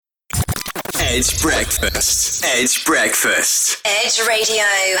Edge Breakfast. Edge Breakfast. Edge Radio.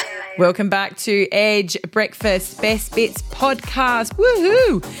 Welcome back to Edge Breakfast Best Bits podcast.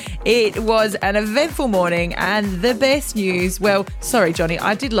 Woohoo! It was an eventful morning and the best news. Well, sorry, Johnny,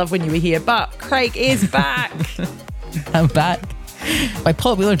 I did love when you were here, but Craig is back. I'm back. By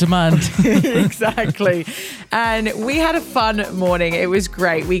popular demand. Exactly. And we had a fun morning. It was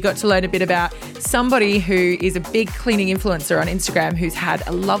great. We got to learn a bit about somebody who is a big cleaning influencer on Instagram who's had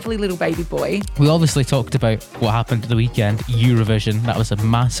a lovely little baby boy. We obviously talked about what happened at the weekend, Eurovision. That was a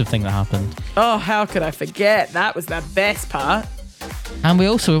massive thing that happened. Oh, how could I forget? That was the best part. And we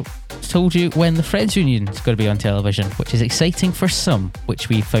also told you when the Friends Union is going to be on television, which is exciting for some, which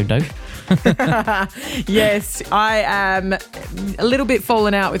we found out. Yes, I am a little bit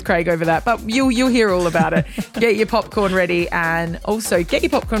fallen out with Craig over that, but you'll hear all about it. Get your popcorn ready, and also get your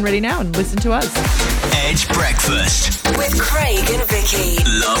popcorn ready now and listen to us. Edge Breakfast. With Craig and Vicky.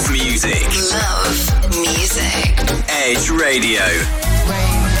 Love music. Love music. Edge Radio.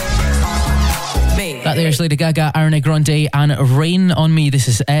 That there's Lady Gaga, Ariana Grande and Rain on Me. This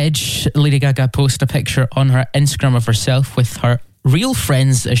is Edge. Lady Gaga posted a picture on her Instagram of herself with her real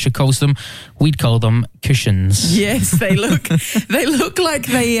friends, as she calls them. We'd call them cushions. Yes, they look like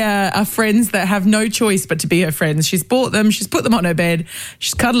they are friends that have no choice but to be her friends. She's bought them, she's put them on her bed,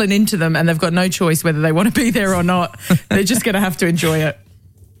 she's cuddling into them, and they've got no choice whether they want to be there or not. They're just going to have to enjoy it.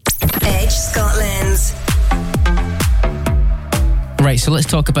 Edge Scotland's. Right, so let's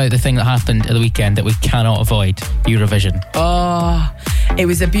talk about the thing that happened at the weekend that we cannot avoid, Eurovision. Oh, it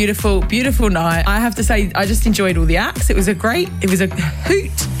was a beautiful, beautiful night. I have to say, I just enjoyed all the acts. It was a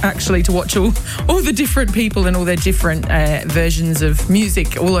hoot, actually, to watch all the different people and all their different versions of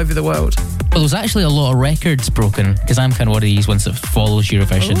music all over the world. Well, there was actually a lot of records broken, because I'm kind of one of these ones that follows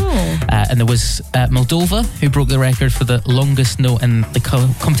Eurovision. And there was Moldova, who broke the record for the longest note in the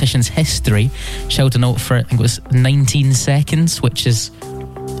competition's history. She held a note for, I think it was 19 seconds, which is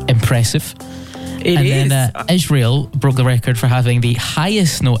impressive. And then Israel broke the record for having the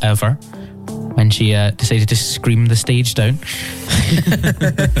highest note ever when she decided to scream the stage down.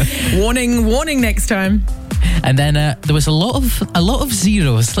 Warning next time. And then there was a lot of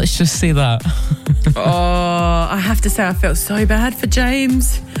zeros, let's just say that. Oh, I have to say I felt so bad for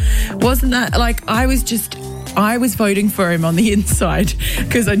James. Wasn't that like I was voting for him on the inside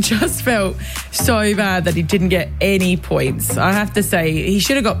because I just felt so bad that he didn't get any points. I have to say he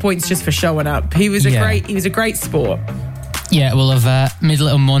should have got points just for showing up. He was a great sport. Yeah, we'll have made a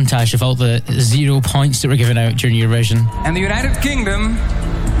little montage of all the 0 points that were given out during Eurovision. And the United Kingdom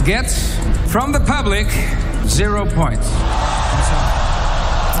gets from the public 0 points.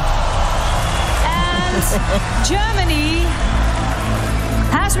 And Germany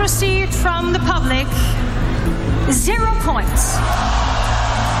has received from the public 0 points.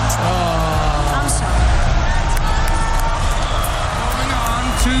 I'm sorry. Moving on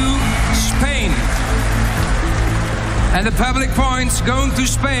to Spain. And the public points going to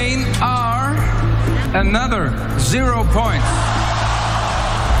Spain are another 0 points.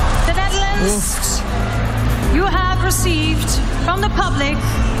 The Netherlands, you have received from the public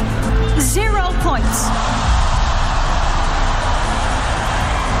 0 points.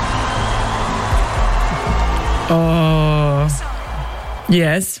 Oh,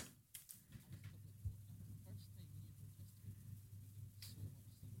 yes.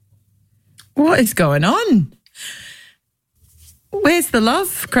 What is going on? Where's the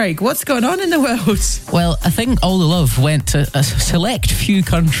love, Craig? What's going on in the world? Well, I think all the love went to a select few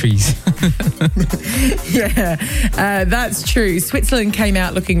countries. Yeah, that's true. Switzerland came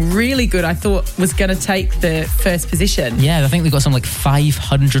out looking really good. I thought was going to take the first position. Yeah, I think they got something like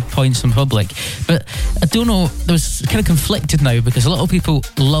 500 points in public. But I don't know, there was kind of conflicted now because a lot of people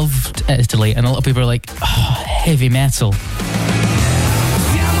loved Italy and a lot of people are like, oh, heavy metal.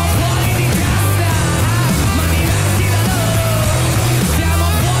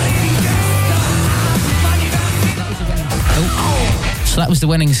 So that was the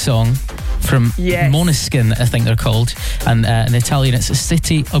winning song from Måneskin, I think they're called. And in Italian, it's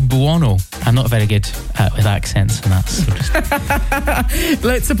City of Buono. I'm not very good with accents and that. So just...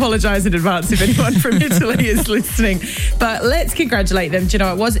 Let's apologise in advance if anyone from Italy is listening. But let's congratulate them. Do you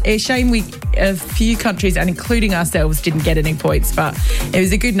know, it was a shame a few countries, and including ourselves, didn't get any points. But it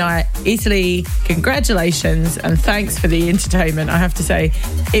was a good night. Italy, congratulations, and thanks for the entertainment. I have to say,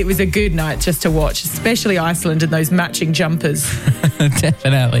 it was a good night just to watch, especially Iceland and those matching jumpers.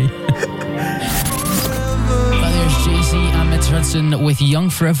 Definitely. There's Jay-Z and Mitch Hudson with Young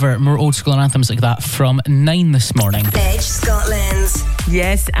Forever. More old school anthems like that from 9 this morning. Edge Scotland.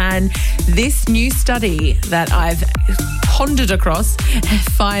 Yes, and this new study that I've pondered across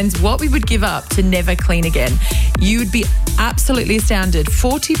finds what we would give up to never clean again. You would be absolutely astounded.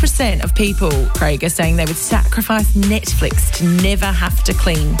 40% of people, Craig, are saying they would sacrifice Netflix to never have to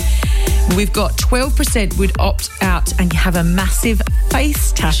clean. We've got 12% would opt out and have a massive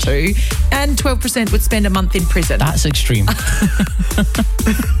face tattoo, and 12% would spend a month in prison. That's extreme.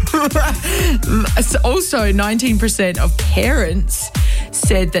 Also, 19% of parents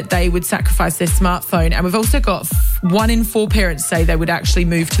said that they would sacrifice their smartphone. And we've also got 1 in 4 parents say they would actually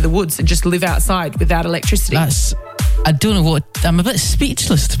move to the woods and just live outside without electricity. I don't know I'm a bit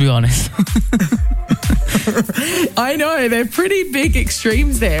speechless, to be honest. I know, they're pretty big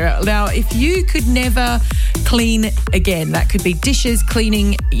extremes there. Now, if you could never clean again, that could be dishes,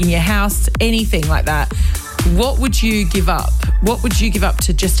 cleaning in your house, anything like that, what would you give up? What would you give up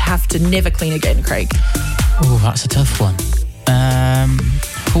to just have to never clean again, Craig? Oh, that's a tough one.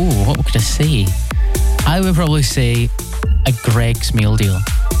 What could I say? I would probably say a Greggs meal deal.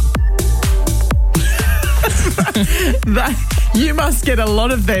 You must get a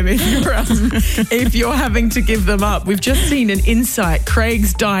lot of them if you're having to give them up. We've just seen an insight.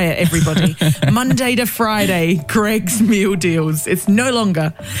 Craig's diet, everybody. Monday to Friday, Greg's meal deals. It's no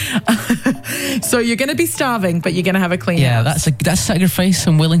longer. So you're going to be starving, but you're going to have a clean house. That's sacrifice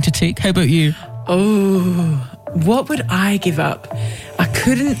I'm willing to take. How about you? Oh, what would I give up? I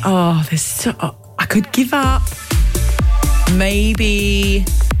could give up maybe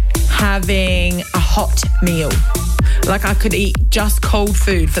having a hot meal. Like I could eat just cold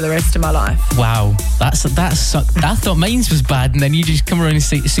food for the rest of my life. Wow, that's. I thought mine was bad, and then you just come around and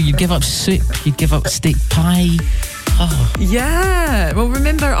say, so you'd give up soup, you'd give up steak pie. Oh. Yeah. Well,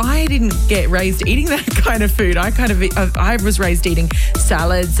 remember, I didn't get raised eating that kind of food. I was raised eating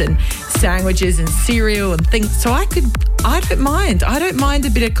salads and sandwiches and cereal and things. So I don't mind. I don't mind a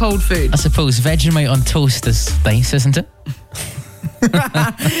bit of cold food. I suppose Vegemite on toast is nice, isn't it?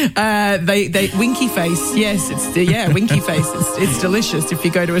 They winky face. Yes, winky face. It's delicious if you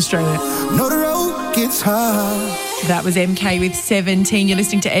go to Australia. No, the road gets hard. That was MK with 17. You're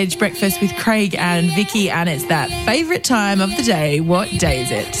listening to Edge Breakfast with Craig and Vicky, and it's that favourite time of the day. What day is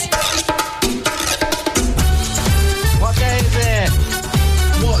it? What day is it?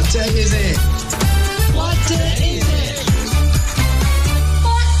 What day is it? What day is it?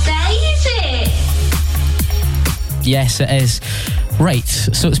 What day is it? Yes, it is. Right,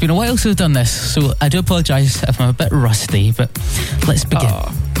 so it's been a while since we've done this, so I do apologise if I'm a bit rusty, but let's begin.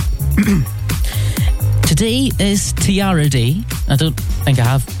 Today is Tiara Day. I don't think I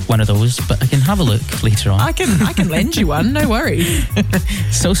have one of those, but I can have a look later on. I can lend you one, no worries.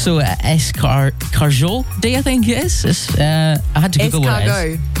 It's also Escargot Day, I think it is. I had to Google what it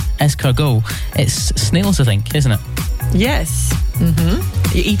is. Escargot. It's snails, I think, isn't it? Yes.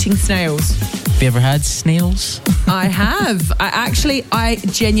 Mm-hmm. You're eating snails. Have you ever had snails? I have. I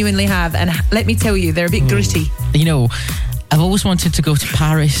genuinely have. And let me tell you, they're a bit gritty. You know, I've always wanted to go to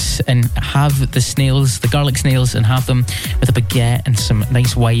Paris and have the snails, the garlic snails, and have them with a baguette and some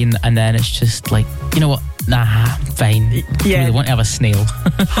nice wine. And then it's just like, you know what? Nah, I'm fine. Yeah. I really want to have a snail.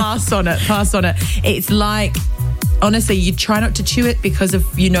 Pass on it. It's like, honestly, you try not to chew it because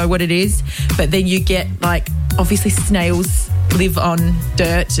of you know what it is. But then you get like, obviously snails live on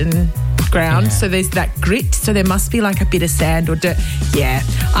dirt and ground, so there's that grit, so there must be like a bit of sand or dirt. Yeah,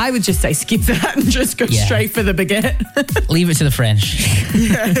 I would just say skip that and just go straight for the baguette. Leave it to the French.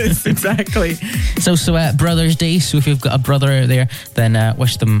 Yes, exactly. It's also Brother's Day, so if you've got a brother out there, then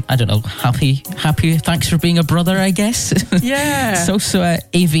wish them, I don't know, happy thanks for being a brother, I guess. Yeah. It's also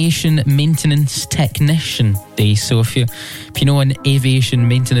Aviation Maintenance Technician Day, so if you know an aviation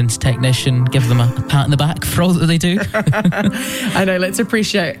maintenance technician, give them a pat on the back for all that they do. I know, let's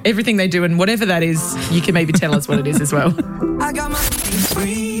appreciate everything they do, and whatever that is, you can maybe tell us what it is as well. I got my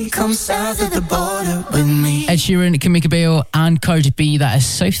free. Come south of the border with me. Ed Sheeran, Camila Cabello and Cardi B, that is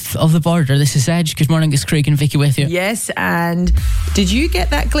south of the border. This is Edge. Good morning, it's Craig and Vicky with you. Yes, and did you get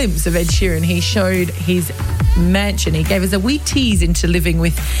that glimpse of Ed Sheeran? He showed his mansion. He gave us a wee tease into living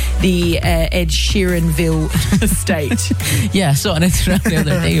with the Ed Sheeranville estate. Yeah, I saw it on Instagram the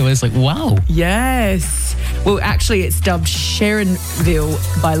other day. I was like, wow. Yes. Well, actually, it's dubbed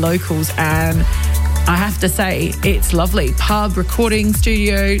Sheeranville by locals, and I have to say, it's lovely. Pub, recording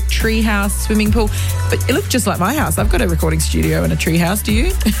studio, tree house, swimming pool. But it looked just like my house. I've got a recording studio and a tree house. Do you?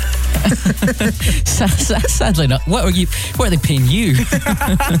 Sadly not. What are they paying you?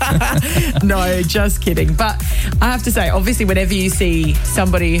 No, just kidding. But I have to say, obviously, whenever you see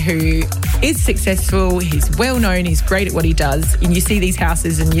somebody who is successful, he's well known, he's great at what he does, and you see these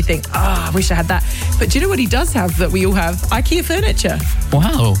houses and you think, I wish I had that. But do you know what he does have that we all have? IKEA furniture.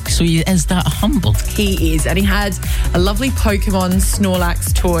 Wow. So he is that humble. he is. And he had a lovely Pokemon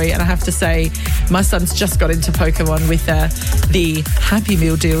Snorlax toy. And I have to say, my son's just got into Pokemon with the Happy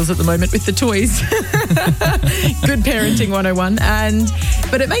Meal deals at the moment with the toys. Good parenting 101.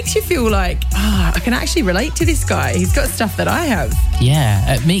 But it makes you feel like, I can actually relate to this guy. He's got stuff that I have.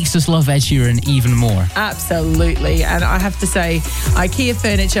 Yeah, it makes us love Ed Sheeran even more. Absolutely. And I have to say, IKEA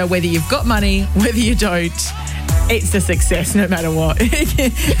furniture, whether you've got money, whether you don't, it's a success no matter what.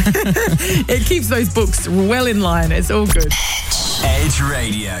 It keeps those books well in line. It's all good. Edge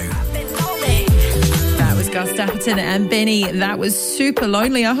Radio. That was Gus Dapperton and Benny. That was Super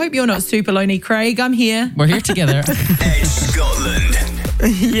Lonely. I hope you're not super lonely, Craig. I'm here. We're here together. Edge Scotland.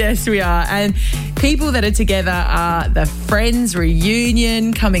 Yes, we are. And people that are together are the Friends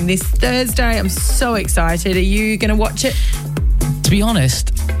reunion coming this Thursday. I'm so excited. Are you going to watch it? To be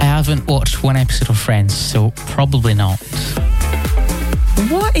honest, I haven't watched one episode of Friends, so probably not.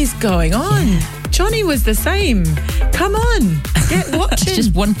 What is going on? Yeah. Johnny was the same. Come on, get watching. It's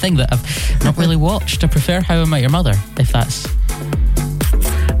just one thing that I've not really watched. I prefer How I Met Your Mother, if that's...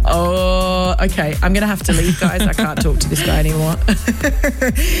 Oh, okay. I'm going to have to leave, guys. I can't talk to this guy anymore.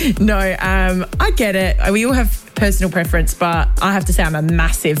 No, I get it. We all have personal preference, but I have to say I'm a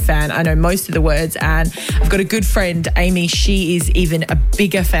massive fan. I know most of the words, and I've got a good friend, Amy. She is even a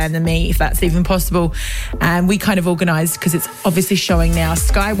bigger fan than me, if that's even possible. And we kind of organised, because it's obviously showing now,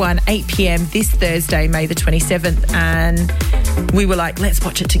 Sky One, 8 p.m. this Thursday, May the 27th. And we were like, let's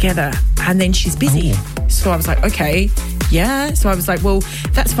watch it together. And then she's busy. Oh. So I was like, okay. Yeah. So I was like, well,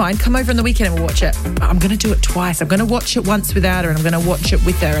 that's fine. Come over on the weekend and we'll watch it. But I'm going to do it twice. I'm going to watch it once without her and I'm going to watch it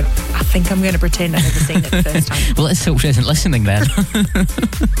with her. And I think I'm going to pretend I've never seen it the first time. Well, let's hope she isn't listening then.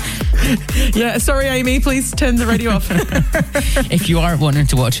 Yeah. Sorry, Amy. Please turn the radio off. If you are wanting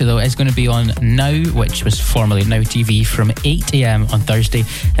to watch it, though, it's going to be on Now, which was formerly Now TV, from 8 a.m. on Thursday.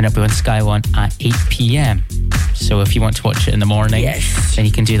 And it'll be on Sky One at 8 p.m. So if you want to watch it in the morning, yes, then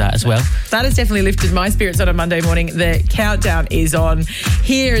you can do that as well. That has definitely lifted my spirits on a Monday morning. The countdown is on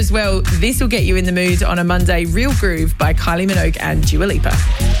here as well. This will get you in the mood on a Monday. Real Groove by Kylie Minogue and Dua Lipa.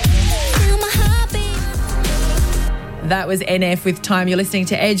 That was NF with Time. You're listening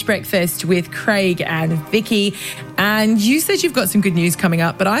to Edge Breakfast with Craig and Vicky. And you said you've got some good news coming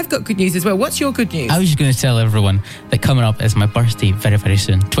up, but I've got good news as well. What's your good news? I was just going to tell everyone that coming up is my birthday very, very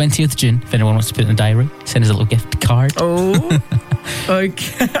soon. 20th June, if anyone wants to put it in the diary, send us a little gift card. Oh,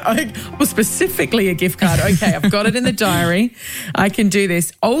 okay. Well, specifically a gift card. Okay, I've got it in the diary. I can do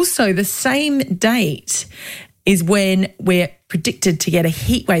this. Also, the same date is when we're predicted to get a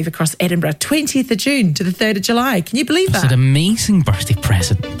heat wave across Edinburgh, 20th of June to the 3rd of July. Can you believe that? That's an amazing birthday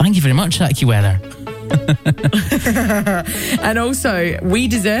present. Thank you very much, AccuWeather. And also, we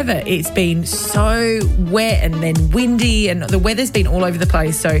deserve it. It's been so wet and then windy and the weather's been all over the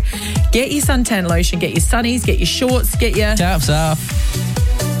place. So get your suntan lotion, get your sunnies, get your shorts, get your... Taps off.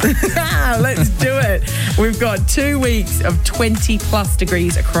 Let's do it. We've got 2 weeks of 20 plus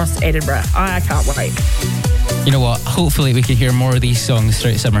degrees across Edinburgh. I can't wait. You know what? Hopefully we can hear more of these songs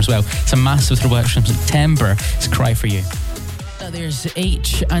throughout summer as well. It's a massive throwback from September. It's Cry For You. There's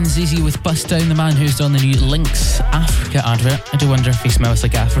H and Zizi with Bust Down, the man who's on the new Lynx Africa advert. I do wonder if he smells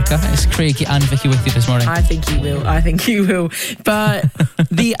like Africa. It's Craig and Vicky with you this morning. I think he will. But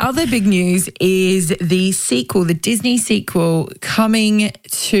the other big news is the sequel, the Disney sequel coming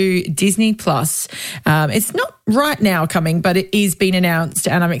to Disney Plus. It's not right now coming, but it is being announced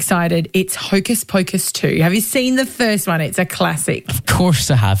and I'm excited. It's Hocus Pocus 2. Have you seen the first one? It's a classic. Of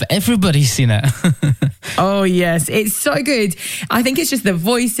course I have. Everybody's seen it. Oh, yes. It's so good. I think it's just the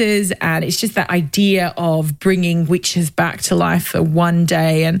voices and it's just that idea of bringing witches back to life for one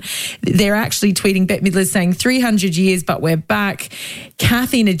day. And they're actually tweeting, Bette Midler's saying 300 years, but we're back.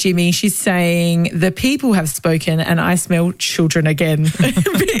 Kathy Najimy, she's saying the people have spoken and I smell children again.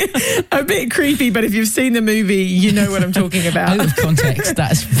 a bit creepy, but if you've seen the movie, you know what I'm talking about. Out of context,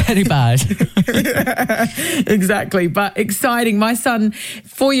 that's very bad. Exactly, but exciting. My son,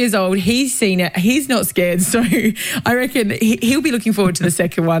 4 years old, he's seen it. He's not scared, so I reckon he'll be looking forward to the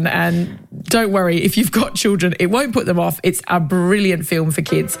second one. And don't worry, if you've got children, it won't put them off. It's a brilliant film for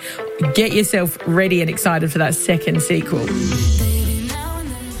kids. Get yourself ready and excited for that second sequel.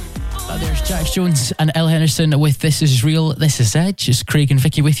 There's Jax Jones and Elle Henderson with This Is Real, This Is Edge. It's Craig and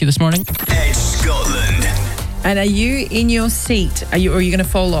Vicky with you this morning. Edge Scotland. And are you in your seat? Or are you going to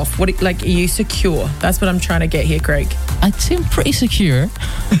fall off? Are you secure? That's what I'm trying to get here, Craig. I'd say I'm pretty secure.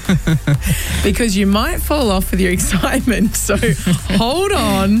 Because you might fall off with your excitement. So hold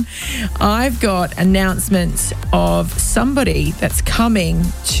on. I've got announcements of somebody that's coming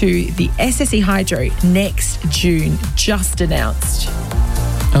to the SSE Hydro next June. Just announced.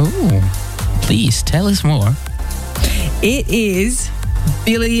 Oh, Please tell us more. It is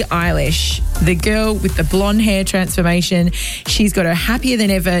Billie Eilish, the girl with the blonde hair transformation. She's got her Happier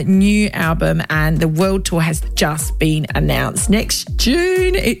Than Ever new album, and the world tour has just been announced next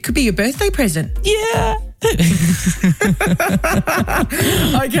June. It could be your birthday present. Yeah.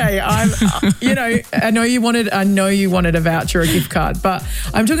 Okay, I know you wanted a voucher or a gift card, but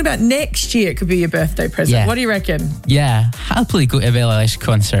I'm talking about next year. It could be your birthday present. Yeah. What do you reckon? Yeah, happily go to a Billie Eilish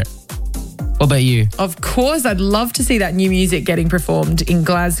concert. What about you? Of course, I'd love to see that new music getting performed in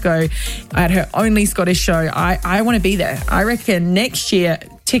Glasgow at her only Scottish show. I want to be there. I reckon next year,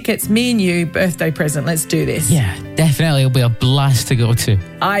 tickets, me and you, birthday present. Let's do this. Yeah, definitely. It'll be a blast to go to.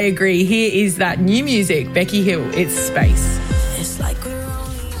 I agree. Here is that new music, Becky Hill. It's Space. It's like we're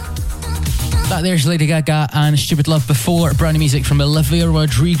That there's Lady Gaga and Stupid Love. Before, brand new music from Olivia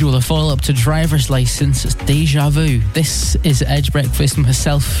Rodrigo, the follow-up to Driver's License. It's Deja Vu. This is Edge Breakfast with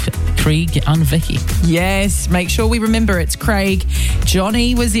myself, Craig and Vicky. Yes, make sure we remember it's Craig.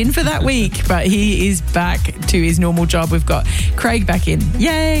 Johnny was in for that week, but he is back to his normal job. We've got Craig back in.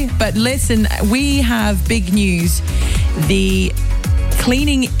 Yay! But listen, we have big news. The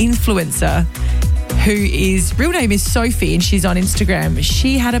cleaning influencer, whose real name is Sophie and she's on Instagram,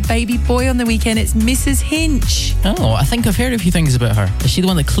 she had a baby boy on the weekend. It's Mrs. Hinch. Oh, I think I've heard a few things about her. Is she the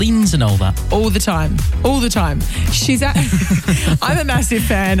one that cleans and all that? All the time. She's I'm a massive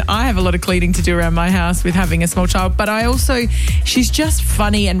fan. I have a lot of cleaning to do around my house with having a small child, but she's just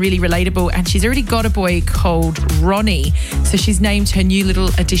funny and really relatable, and she's already got a boy called Ronnie. So she's named her new little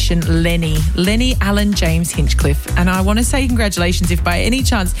addition Lenny Allen James Hinchcliffe. And I want to say congratulations if by any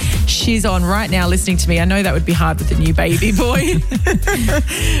chance she's on right now listening to me. I know that would be hard with a new baby boy,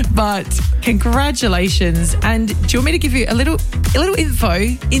 but congratulations. And do you want me to give you a little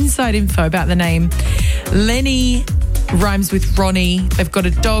inside info about the name? Lenny rhymes with Ronnie. They've got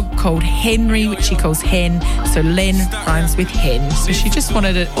a dog called Henry, which she calls Hen. So Len rhymes with hen. So she just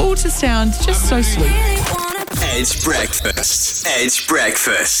wanted it all to sound just so sweet. Edge Breakfast. Edge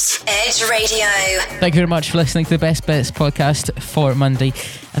Breakfast. Edge Radio. Thank you very much for listening to the Best Bits podcast for Monday.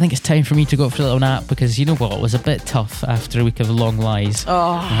 I think it's time for me to go for a little nap because you know what? It was a bit tough after a week of long lies.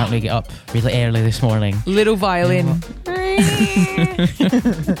 Oh. I had to get up really early this morning. Little violin.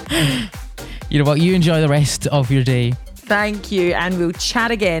 You know what? You enjoy the rest of your day. Thank you. And we'll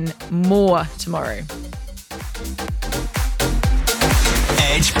chat again more tomorrow.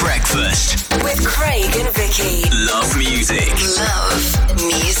 Edge Breakfast. With Craig and Vicky. Love music. Love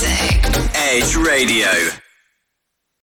music. Edge Radio.